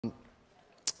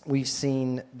we've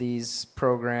seen these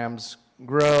programs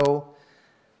grow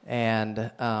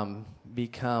and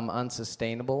become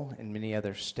unsustainable in many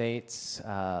other states.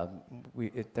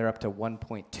 They're up to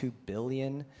 $1.2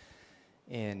 billion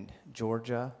in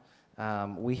Georgia.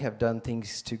 We have done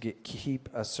things to keep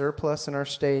a surplus in our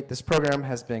state. This program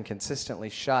has been consistently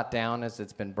shot down as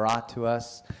it's been brought to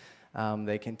us.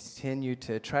 They continue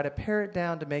to try to pare it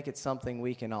down to make it something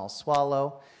we can all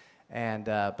swallow.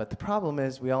 But the problem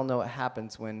is, we all know what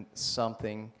happens when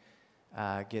something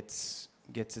gets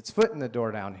its foot in the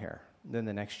door down here. Then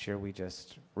the next year we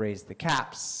just raise the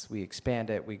caps, we expand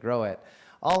it, we grow it,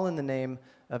 all in the name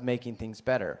of making things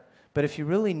better. But if you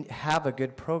really have a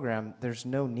good program, there's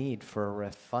no need for a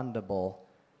refundable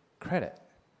credit.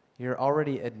 You're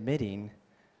already admitting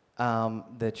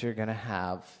that you're going to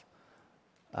have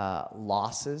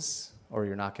losses, or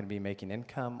you're not going to be making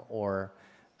income, or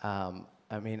a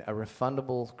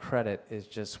refundable credit is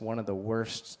just one of the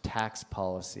worst tax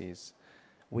policies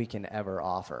we can ever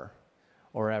offer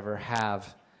or ever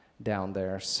have down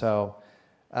there. So,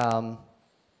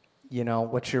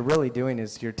 what you're really doing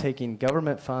is you're taking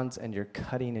government funds and you're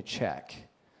cutting a check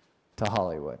to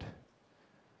Hollywood.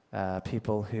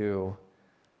 People who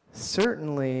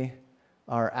certainly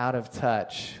are out of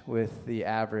touch with the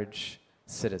average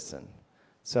citizen.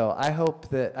 So I hope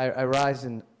that I rise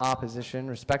in opposition,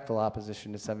 respectful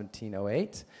opposition to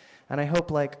 1708, and I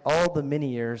hope, like all the many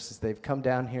years as they've come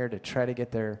down here to try to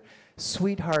get their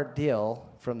sweetheart deal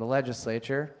from the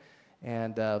legislature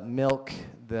and milk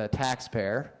the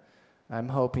taxpayer, I'm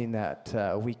hoping that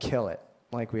we kill it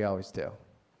like we always do.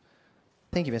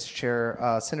 Thank you, Mr.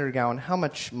 Chair. Senator Gowan, how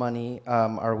much money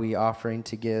are we offering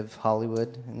to give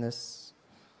Hollywood in this?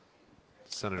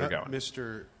 Senator Gowan.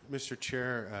 Mr.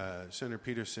 Chair, Senator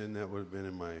Petersen, that would have been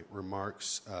in my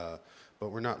remarks, but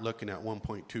we're not looking at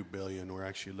 1.2 billion. We're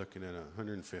actually looking at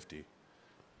 150.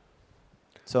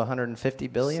 So 150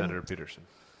 billion? Senator Petersen.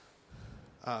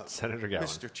 Senator Gowan.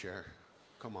 Mr. Chair,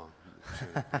 come on.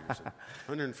 Senator Petersen.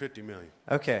 150 million.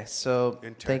 Okay, so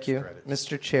thank you, credits.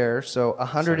 Mr. Chair. So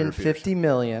 150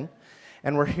 million,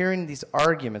 and we're hearing these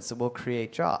arguments that will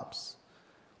create jobs.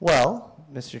 Well,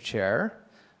 Mr. Chair,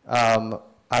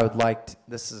 I would like to,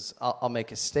 I'll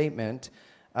make a statement,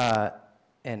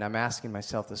 and I'm asking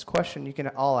myself this question. You can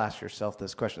all ask yourself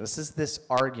this question. This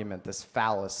argument, this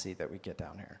fallacy that we get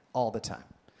down here all the time,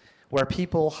 where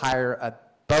people hire a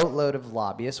boatload of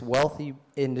lobbyists, wealthy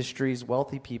industries,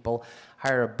 wealthy people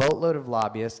hire a boatload of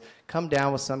lobbyists, come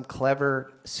down with some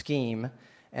clever scheme,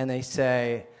 and they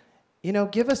say,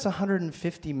 give us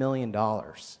 $150 million,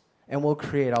 and we'll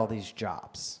create all these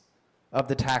jobs of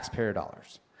the taxpayer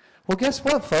dollars. Well, guess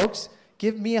what, folks?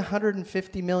 Give me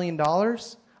 $150 million.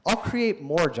 I'll create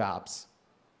more jobs,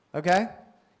 okay?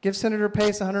 Give Senator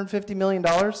Pace $150 million.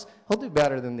 He'll do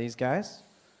better than these guys.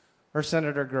 Or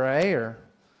Senator Gray, or,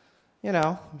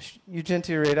 Eugene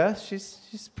Rita.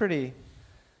 She's a pretty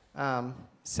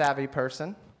savvy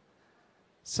person.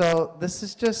 So this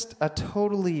is just a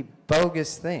totally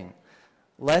bogus thing.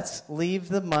 Let's leave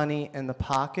the money in the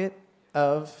pocket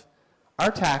of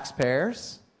our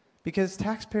taxpayers, because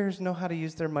taxpayers know how to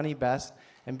use their money best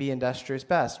and be industrious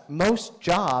best. Most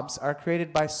jobs are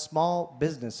created by small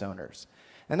business owners.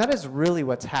 And that is really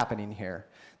what's happening here.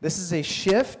 This is a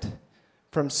shift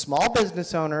from small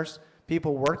business owners,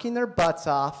 people working their butts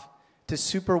off, to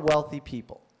super wealthy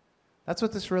people. That's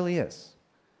what this really is.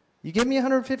 You give me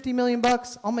 $150 million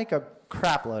bucks, I'll make a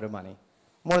crap load of money.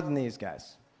 More than these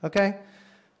guys, okay?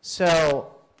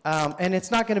 So, and it's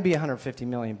not gonna be $150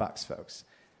 million bucks, folks.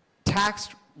 Tax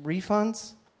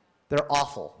refunds, they're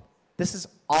awful. This is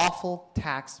awful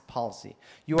tax policy.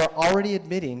 You are already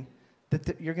admitting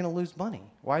that you're going to lose money.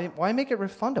 Why make it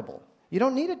refundable? You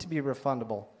don't need it to be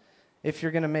refundable if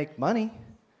you're going to make money.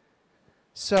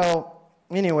 So,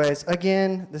 anyways,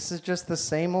 again, this is just the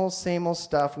same old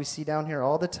stuff we see down here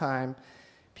all the time.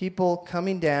 People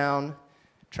coming down,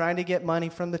 trying to get money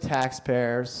from the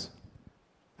taxpayers.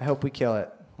 I hope we kill it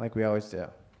like we always do.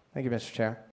 Thank you, Mr. Chair.